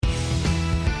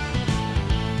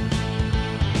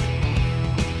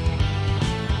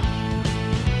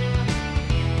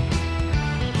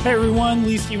Hey everyone,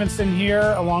 Lee Stevenson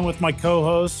here, along with my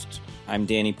co-host. I'm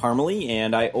Danny Parmalee,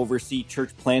 and I oversee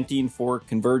church planting for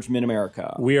Converge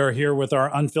Mid-America. We are here with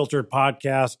our unfiltered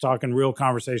podcast, talking real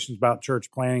conversations about church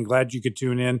planting. Glad you could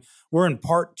tune in. We're in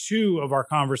part 2 of our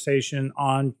conversation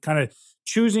on kind of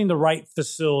choosing the right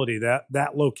facility,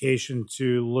 that location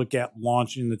to look at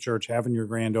launching the church, having your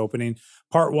grand opening.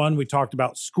 Part 1, we talked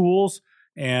about schools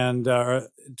and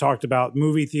talked about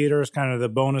movie theaters, kind of the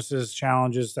bonuses,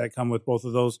 challenges that come with both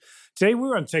of those. Today,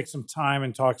 we're going to take some time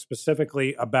and talk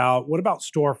specifically about what about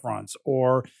storefronts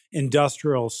or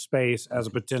industrial space as a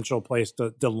potential place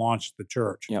to launch the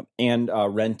church. Yep, and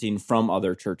renting from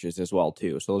other churches as well,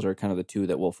 too. So those are kind of the two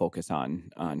that we'll focus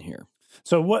on here.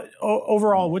 So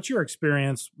overall, what's your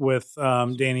experience with,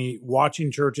 Danny,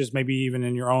 watching churches, maybe even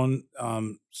in your own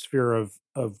sphere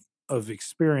of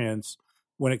experience,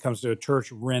 when it comes to a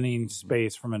church renting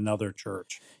space from another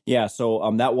church? Yeah, so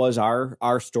that was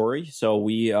our story. So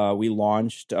we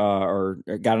launched or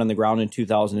got on the ground in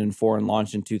 2004 and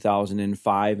launched in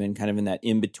 2005, and kind of in that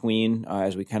in between,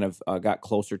 as we kind of got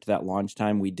closer to that launch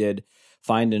time, we did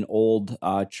find an old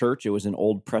church. It was an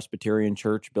old Presbyterian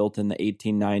church built in the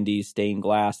 1890s, stained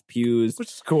glass pews, Which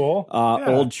is cool.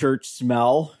 Old church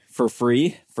smell for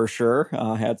free, for sure.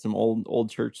 Had some old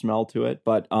church smell to it,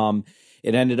 but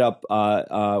it ended up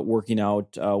working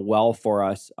out well for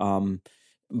us.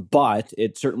 But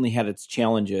it certainly had its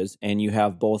challenges, and you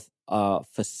have both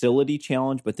facility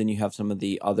challenge, but then you have some of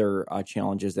the other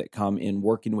challenges that come in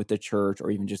working with the church, or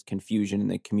even just confusion in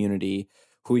the community,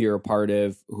 who you're a part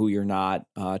of, who you're not,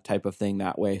 type of thing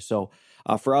that way. So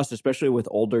for us, especially with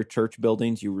older church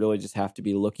buildings, you really just have to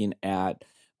be looking at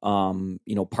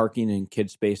parking and kid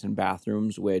space and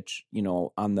bathrooms, which,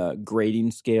 on the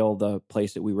grading scale, the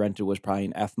place that we rented was probably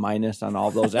an F- on all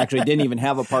of those. Actually didn't even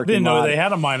have a parking Didn't know lot. they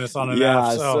had a minus on an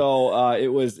yeah, F. So it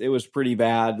was pretty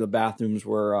bad. The bathrooms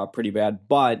were pretty bad,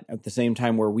 but at the same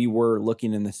time, where we were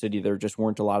looking in the city, there just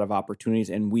weren't a lot of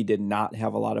opportunities, and we did not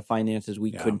have a lot of finances.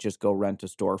 We couldn't just go rent a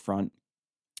storefront,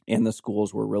 and the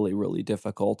schools were really, really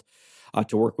difficult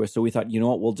to work with. So we thought, you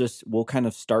know what, we'll kind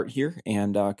of start here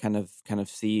and kind of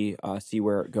see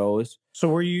where it goes.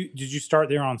 So did you start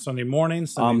there on Sunday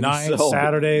mornings, Sunday nights,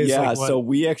 Saturdays? Yeah, so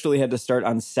we actually had to start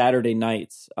on Saturday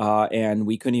nights, and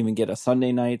we couldn't even get a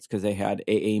Sunday nights because they had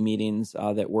AA meetings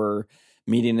that were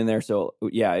meeting in there. So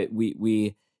yeah,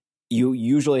 you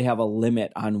usually have a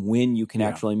limit on when you can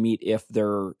actually meet if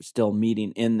they're still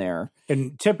meeting in there.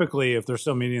 And typically, if they're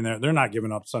still meeting there, they're not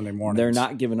giving up Sunday mornings. They're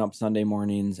not giving up Sunday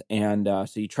mornings, and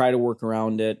so you try to work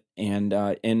around it,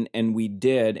 and we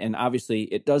did. And obviously,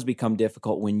 it does become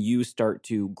difficult when you start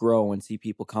to grow and see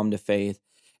people come to faith,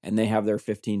 and they have their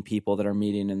 15 people that are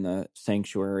meeting in the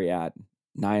sanctuary at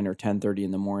 9 or 10:30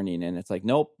 in the morning, and it's like,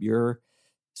 nope, you're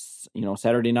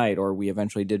Saturday night. Or we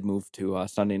eventually did move to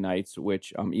Sunday nights,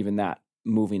 which even that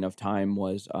moving of time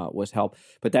was help.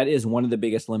 But that is one of the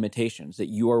biggest limitations, that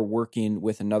you are working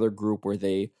with another group where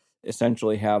they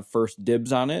essentially have first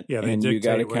dibs on it. Yeah, they and dictate you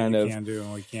got to what kind you of can do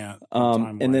and we can't.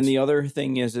 and then the other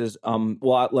thing is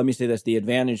well, let me say this: the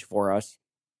advantage for us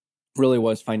really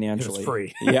was financially. It was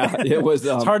free. Yeah, it was.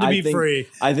 It's hard to be free.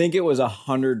 I think it was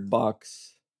 $100.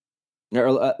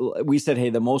 We said, hey,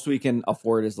 the most we can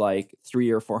afford is like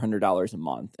 $300 or $400 a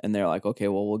month, and they're like, okay,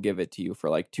 well, we'll give it to you for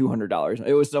like $200.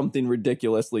 It was something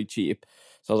ridiculously cheap,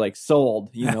 so I was like,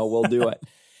 sold. We'll do it.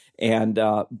 And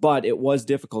but it was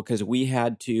difficult because we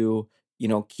had to,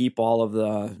 keep all of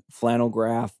the flannel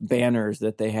graph banners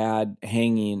that they had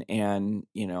hanging, and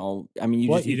you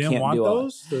didn't can't want do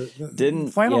those. Didn't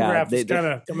flannel graph is kind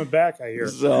of coming back, I hear.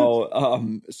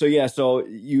 So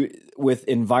you with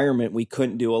environment, we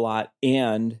couldn't do a lot,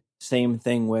 and same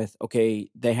thing with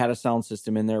they had a sound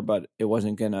system in there, but it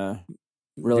wasn't gonna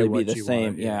really be the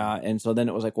same. And so then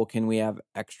it was like, well, can we have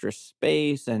extra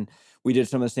space? And we did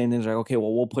some of the same things, like, okay,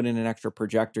 well, we'll put in an extra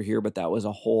projector here, but that was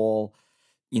a whole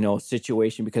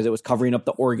situation because it was covering up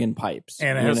the organ pipes.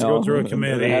 And it has to go through a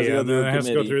committee. It has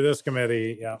to go through this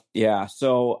committee. Yeah. Yeah.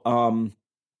 So,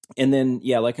 and then,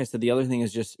 like I said, the other thing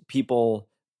is just people,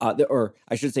 or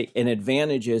I should say an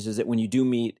advantage is that when you do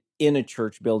meet in a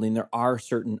church building, there are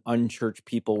certain unchurched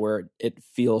people where it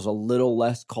feels a little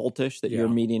less cultish that you're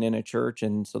meeting in a church.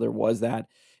 And so there was that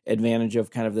advantage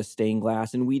of kind of the stained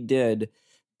glass. And we did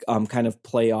kind of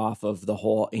play off of the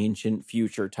whole ancient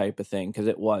future type of thing, because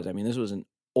it was, this was an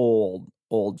old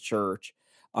church.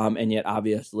 And yet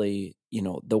obviously,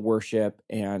 the worship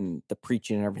and the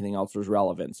preaching and everything else was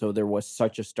relevant. So there was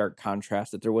such a stark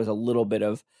contrast that there was a little bit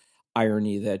of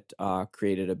irony that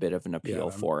created a bit of an appeal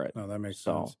for it. No, that makes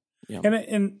sense. Yeah.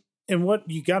 And what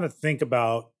you got to think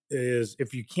about is,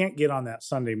 if you can't get on that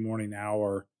Sunday morning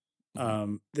hour,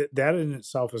 that in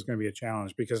itself is going to be a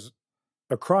challenge because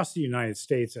across the United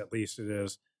States, at least it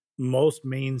is, most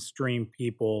mainstream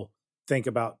people think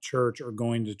about church or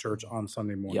going to church on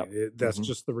Sunday morning. That's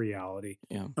just the reality.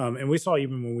 Yeah. And we saw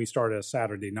even when we started a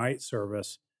Saturday night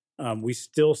service, we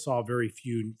still saw very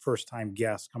few first-time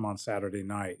guests come on Saturday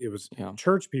night. It was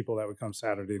church people that would come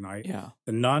Saturday night. Yeah.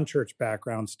 The non-church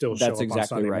background still show up on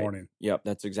Sunday morning. Yep,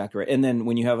 that's exactly right. And then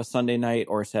when you have a Sunday night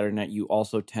or a Saturday night, you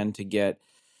also tend to get,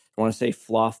 I want to say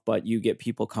fluff, but you get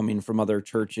people coming from other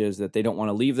churches that they don't want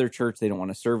to leave their church. They don't want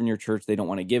to serve in your church. They don't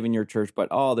want to give in your church, but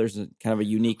there's a kind of a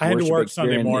unique I had to work experience.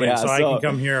 Sunday morning, so I can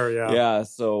come here. Yeah.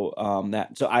 So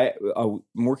I'm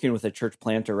working with a church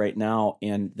planter right now,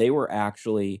 and they were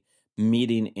actually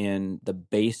meeting in the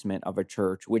basement of a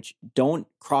church, which don't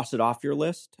cross it off your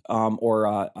list.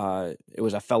 It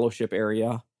was a fellowship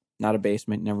area, not a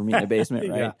basement. Never meet in a basement,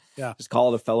 right? Yeah. Just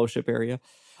call it a fellowship area.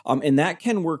 And that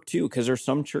can work too, because there's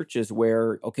some churches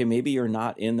where, okay, maybe you're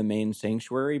not in the main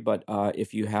sanctuary, but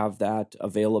if you have that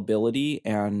availability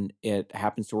and it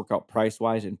happens to work out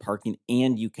price-wise and parking,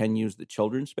 and you can use the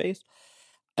children's space,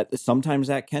 sometimes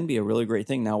that can be a really great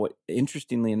thing. Now,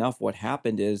 interestingly enough, what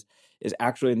happened is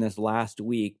actually in this last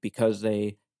week, because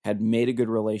they had made a good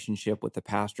relationship with the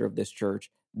pastor of this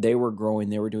church, they were growing,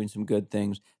 they were doing some good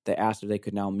things. They asked if they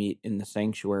could now meet in the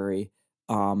sanctuary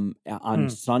on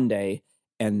Sunday.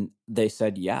 And they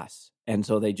said yes. And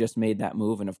so they just made that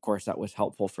move. And of course, that was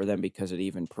helpful for them because it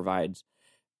even provides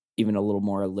even a little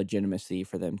more legitimacy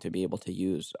for them to be able to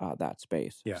use that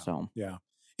space. Yeah. So, yeah.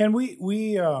 And we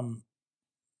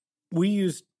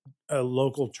used a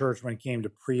local church when it came to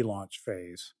pre-launch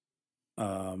phase,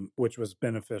 which was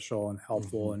beneficial and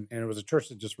helpful. And it was a church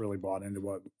that just really bought into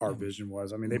what our vision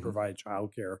was. I mean, they provide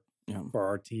childcare for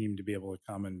our team to be able to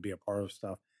come and be a part of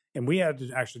stuff. And we had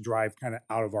to actually drive kind of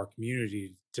out of our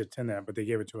community to attend that, but they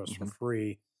gave it to us for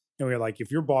free. And we were like,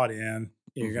 if you're bought in,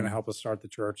 you're going to help us start the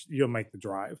church, you'll make the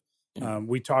drive.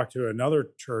 We talked to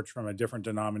another church from a different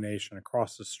denomination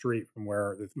across the street from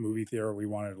where the movie theater we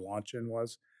wanted to launch in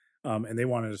was. And they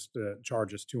wanted us to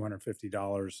charge us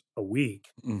 $250 a week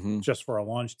just for a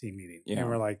launch team meeting. And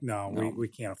we're like, no. We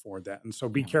can't afford that. And so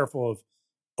be careful of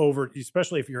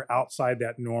especially if you're outside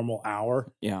that normal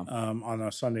hour on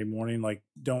a Sunday morning, like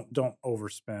don't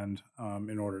overspend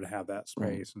in order to have that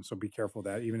space. And so be careful of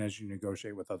that even as you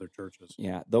negotiate with other churches.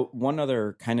 Yeah. The one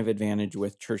other kind of advantage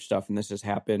with church stuff, and this has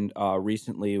happened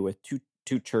recently with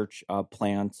two church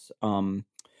plants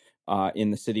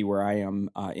in the city where I am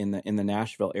in the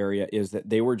Nashville area, is that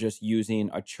they were just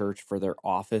using a church for their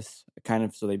office kind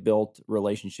of. So they built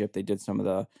relationship. They did some of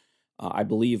the I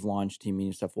believe launch team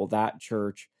meeting stuff. Well, that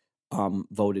church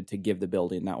voted to give the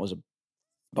building. That was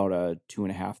about a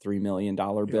 $2.5-3 million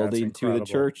building to the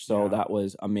church. So that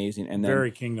was amazing. And then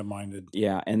very kingdom minded.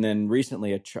 Yeah. And then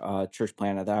recently a church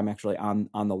planter that I'm actually on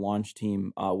the launch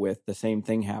team with, the same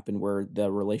thing happened where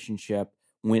the relationship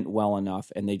went well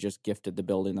enough and they just gifted the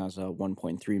building as a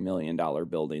 $1.3 million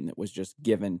building that was just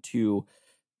given to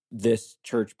this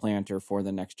church planter for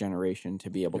the next generation to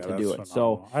be able to do it.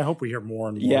 Phenomenal. So I hope we hear more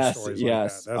and more stories like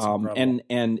that. That's incredible.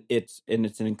 And it's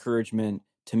an encouragement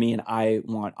to me, and I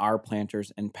want our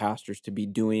planters and pastors to be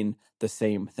doing the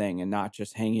same thing and not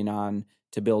just hanging on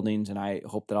to buildings. And I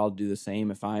hope that I'll do the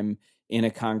same if I'm in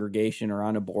a congregation or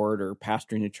on a board or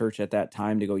pastoring a church at that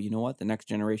time, to go, you know what, the next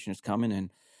generation is coming and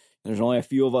there's only a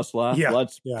few of us left.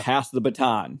 Let's pass the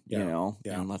baton,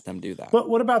 and let them do that. But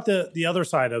what about the other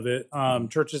side of it?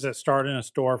 Churches that start in a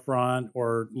storefront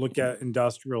or look at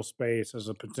industrial space as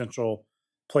a potential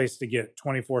place to get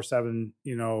 24/7,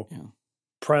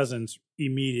 presence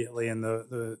immediately in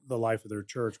the life of their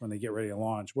church when they get ready to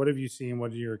launch. What have you seen?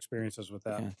 What are your experiences with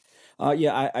that?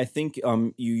 I think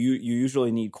you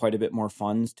usually need quite a bit more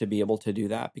funds to be able to do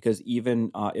that, because even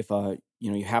if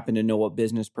you happen to know a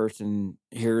business person,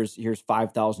 here's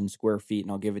 5,000 square feet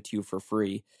and I'll give it to you for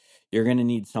free, you're going to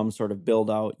need some sort of build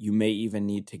out. You may even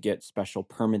need to get special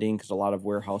permitting, because a lot of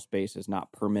warehouse space is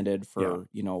not permitted for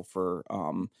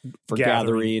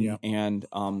gathering. And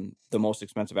the most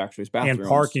expensive actually is bathrooms. And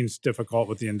parking's difficult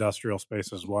with the industrial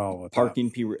space as well. Parking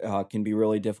can be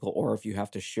really difficult, or if you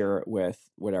have to share it with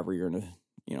whatever you're in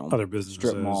other businesses,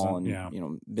 strip mall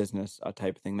and business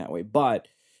type of thing that way. But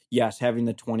yes, having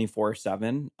the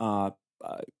 24/7,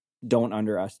 don't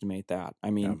underestimate that. I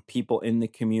mean, people in the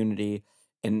community.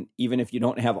 And even if you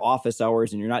don't have office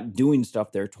hours and you're not doing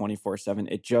stuff there 24/7,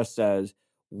 it just says,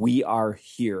 we are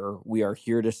here. We are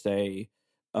here to stay.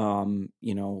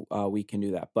 We can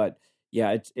do that. But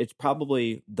yeah, it's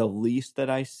probably the least that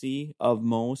I see of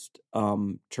most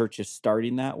churches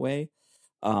starting that way.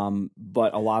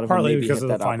 But a lot of partly them maybe because hit of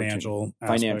the that financial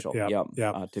aspect. financial,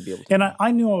 to be able to. And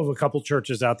I know of a couple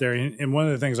churches out there, and one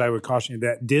of the things I would caution you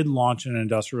that did launch an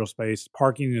industrial space,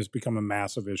 parking has become a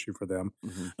massive issue for them.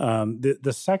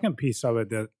 The second piece of it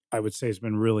that I would say has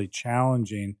been really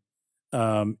challenging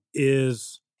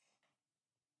is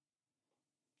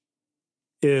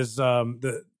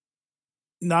the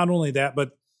not only that,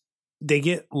 but they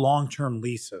get long-term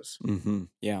leases.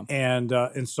 Yeah.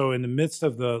 And so in the midst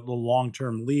of the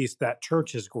long-term lease, that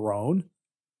church has grown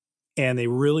and they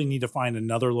really need to find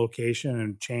another location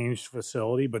and change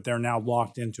facility, but they're now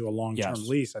locked into a long-term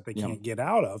lease that they can't get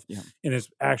out of. And it's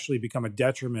actually become a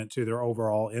detriment to their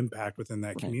overall impact within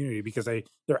that community because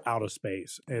they're out of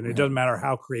space. And it doesn't matter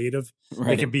how creative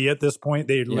they can be at this point.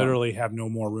 They literally have no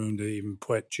more room to even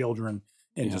put children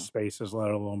into spaces, let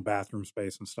alone bathroom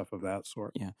space and stuff of that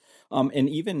sort. And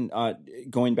even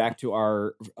going back to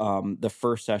our the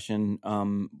first session,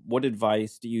 what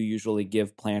advice do you usually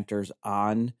give planters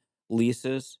on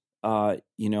leases?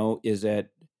 Is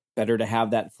it better to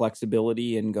have that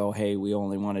flexibility and go, hey, we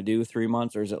only want to do 3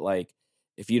 months? Or is it like,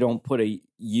 if you don't put a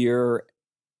year,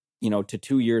 to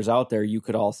 2 years out there, you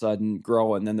could all of a sudden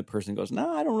grow and then the person goes, no,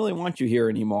 I don't really want you here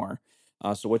anymore.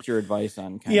 So what's your advice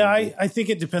on I think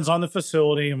it depends on the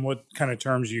facility and what kind of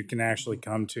terms you can actually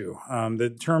come to. The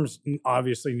terms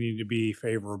obviously need to be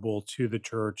favorable to the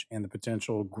church and the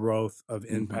potential growth of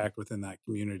impact within that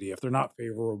community. If they're not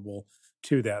favorable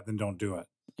to that, then don't do it.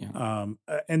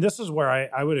 And this is where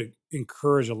I would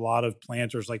encourage a lot of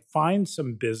planters, like find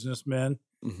some businessmen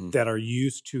that are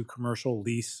used to commercial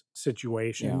lease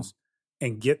situations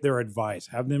and get their advice.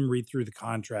 Have them read through the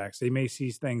contracts. They may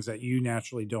see things that you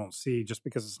naturally don't see just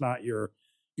because it's not your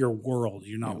world.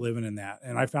 You're not living in that.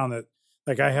 And I found that,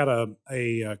 like, I had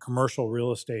a commercial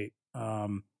real estate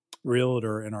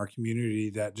realtor in our community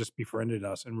that just befriended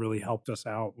us and really helped us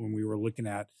out when we were looking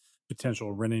at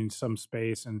potential renting some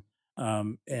space.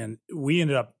 And we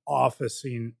ended up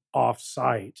officing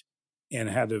off-site and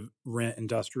had to rent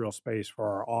industrial space for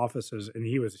our offices. And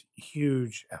he was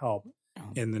huge help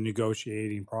in the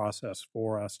negotiating process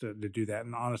for us to do that.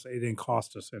 And honestly, it didn't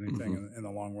cost us anything in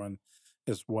the long run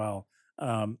as well.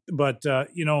 But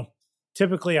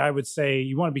typically I would say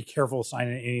you want to be careful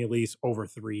signing any lease over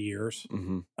 3 years.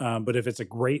 But if it's a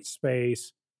great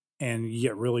space and you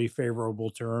get really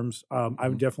favorable terms, I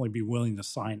would definitely be willing to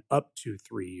sign up to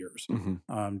 3 years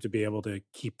to be able to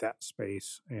keep that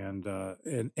space and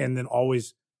then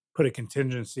always put a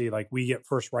contingency, like we get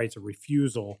first rights of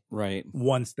refusal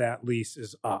once that lease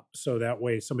is up. So that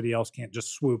way somebody else can't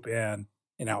just swoop in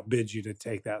and outbid you to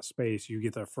take that space. You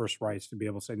get the first rights to be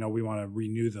able to say, no, we want to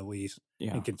renew the lease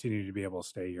and continue to be able to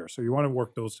stay here. So you want to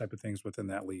work those type of things within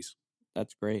that lease.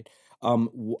 That's great.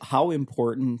 How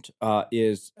important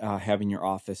is having your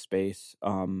office space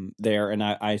there? And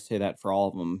I say that for all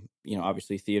of them,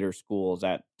 obviously theater schools,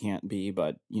 that can't be,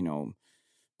 but,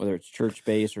 whether it's church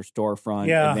base or storefront,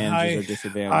 advantages or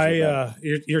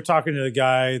disadvantages. You're talking to the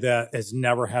guy that has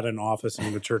never had an office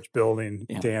in the church building,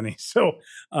 Danny. So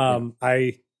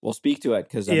We'll speak to it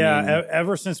because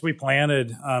ever since we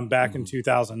planted back in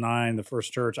 2009, the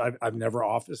first church, I've never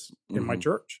officed in my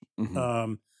church.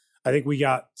 I think we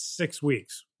got 6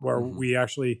 weeks where we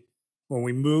actually, when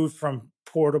we moved from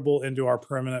portable into our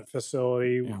permanent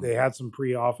facility, they had some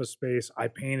pre-office space. I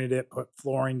painted it, put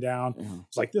flooring down.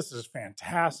 It's like, this is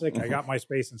fantastic. I got my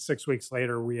space, and 6 weeks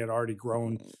later, we had already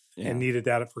grown and needed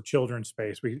that for children's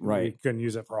space. We couldn't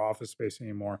use it for office space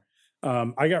anymore.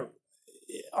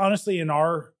 Honestly, in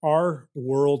our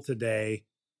world today,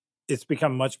 it's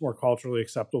become much more culturally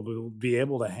acceptable to be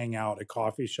able to hang out at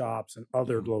coffee shops and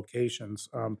other locations.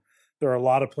 There are a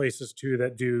lot of places too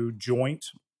that do joint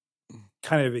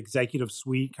kind of executive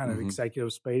suite, kind of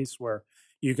executive space where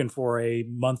you can, for a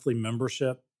monthly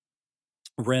membership,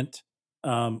 rent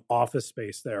office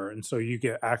space there. And so you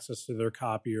get access to their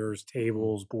copiers,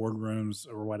 tables, boardrooms,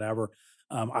 or whatever.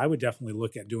 I would definitely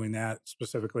look at doing that,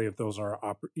 specifically if those are,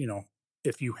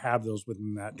 if you have those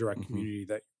within that direct community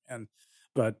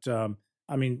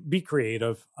be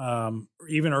creative.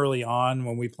 Even early on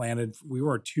when we planted, we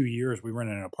were 2 years, we were in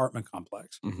an apartment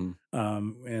complex.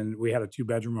 And we had a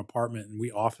 2-bedroom apartment and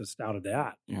we officed out of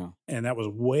that. And that was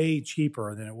way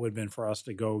cheaper than it would have been for us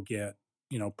to go get,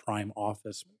 prime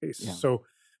office space. So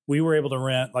we were able to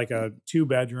rent like a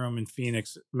 2-bedroom in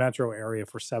Phoenix metro area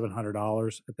for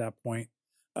 $700 at that point.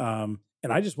 And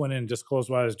I just went in and disclosed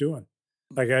what I was doing.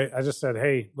 Like I just said,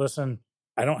 hey, listen,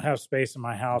 I don't have space in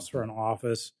my house for an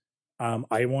office.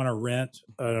 I want to rent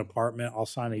an apartment. I'll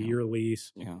sign a year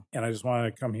lease, and I just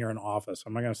want to come here in office.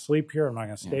 I'm not going to sleep here. I'm not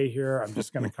going to stay here. I'm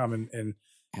just going to come and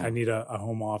I need a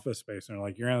home office space. And they're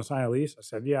like, you're going to sign a lease? I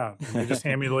said, yeah. And they just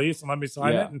hand me the lease and let me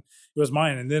sign it. And it was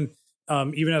mine. And then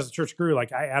even as the church grew,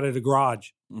 like I added a garage.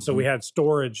 So we had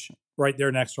storage right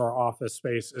there next to our office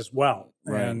space as well.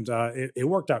 Right. And it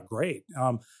worked out great.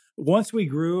 Once we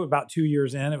grew about 2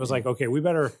 years in, it was like, okay, we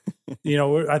better,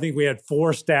 I think we had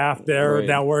 4 staff there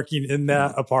now working in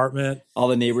that apartment. All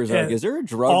the neighbors are like, is there a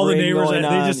drug all the ring neighbors, going they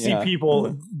on? just see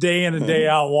people day in and day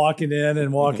out walking in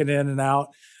and walking in and out.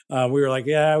 We were like,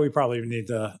 we probably need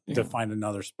to find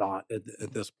another spot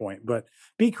at this point, but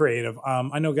be creative.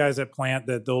 I know guys that plant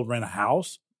that they'll rent a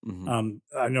house.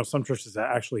 I know some churches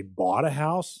that actually bought a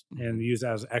house and use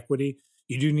that as equity.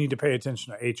 You do need to pay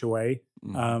attention to HOA.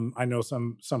 I know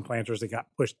some planters that got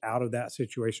pushed out of that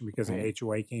situation because the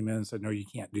HOA came in and said, no, you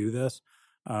can't do this.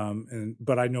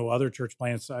 But I know other church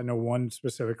plants. I know one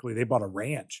specifically, they bought a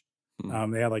ranch.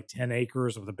 They had like 10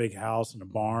 acres with a big house and a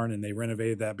barn, and they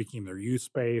renovated that, became their youth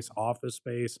space, office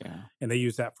space. And they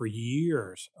used that for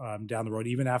years down the road,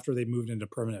 even after they moved into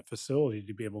permanent facility,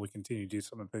 to be able to continue to do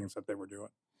some of the things that they were doing.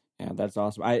 Yeah, that's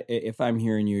awesome. If I'm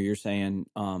hearing you, you're saying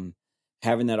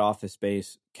having that office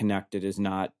space connected is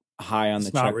not high on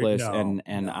the checklist.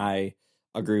 I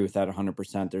agree with that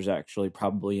 100%. There's actually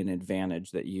probably an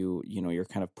advantage that you're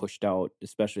kind of pushed out,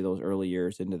 especially those early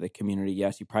years, into the community.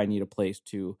 Yes, you probably need a place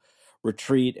to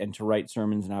retreat and to write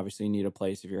sermons, and obviously you need a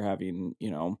place if you're having,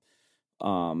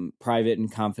 private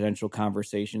and confidential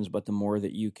conversations. But the more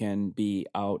that you can be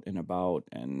out and about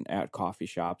and at coffee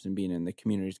shops and being in the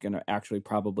community is going to actually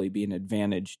probably be an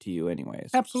advantage to you anyways.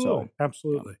 Absolutely.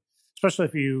 Especially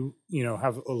if you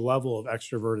have a level of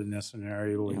extrovertedness and are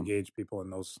able to engage people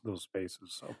in those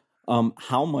spaces. So,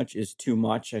 how much is too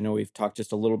much? I know we've talked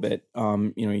just a little bit.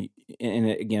 And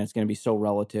again, it's going to be so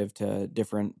relative to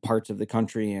different parts of the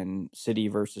country and city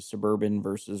versus suburban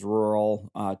versus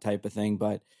rural type of thing.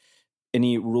 But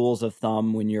any rules of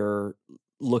thumb when you're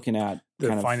looking at the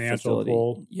kind financial of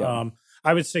goal?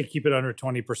 I would say keep it under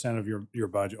 20% of your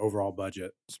budget, overall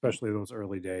budget, especially those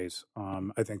early days.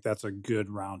 I think that's a good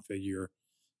round figure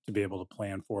to be able to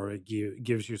plan for. It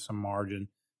gives you some margin.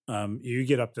 You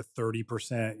get up to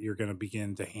 30%, you're going to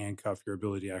begin to handcuff your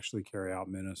ability to actually carry out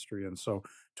ministry. And so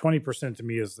 20% to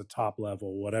me is the top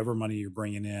level. Whatever money you're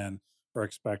bringing in or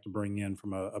expect to bring in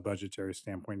from a budgetary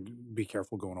standpoint, be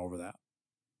careful going over that.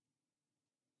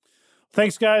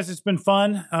 Thanks, guys. It's been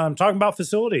fun talking about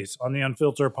facilities on the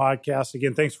Unfiltered podcast.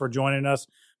 Again, thanks for joining us.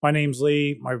 My name's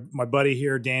Lee, my buddy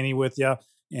here, Danny, with you.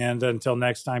 And until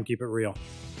next time, keep it real.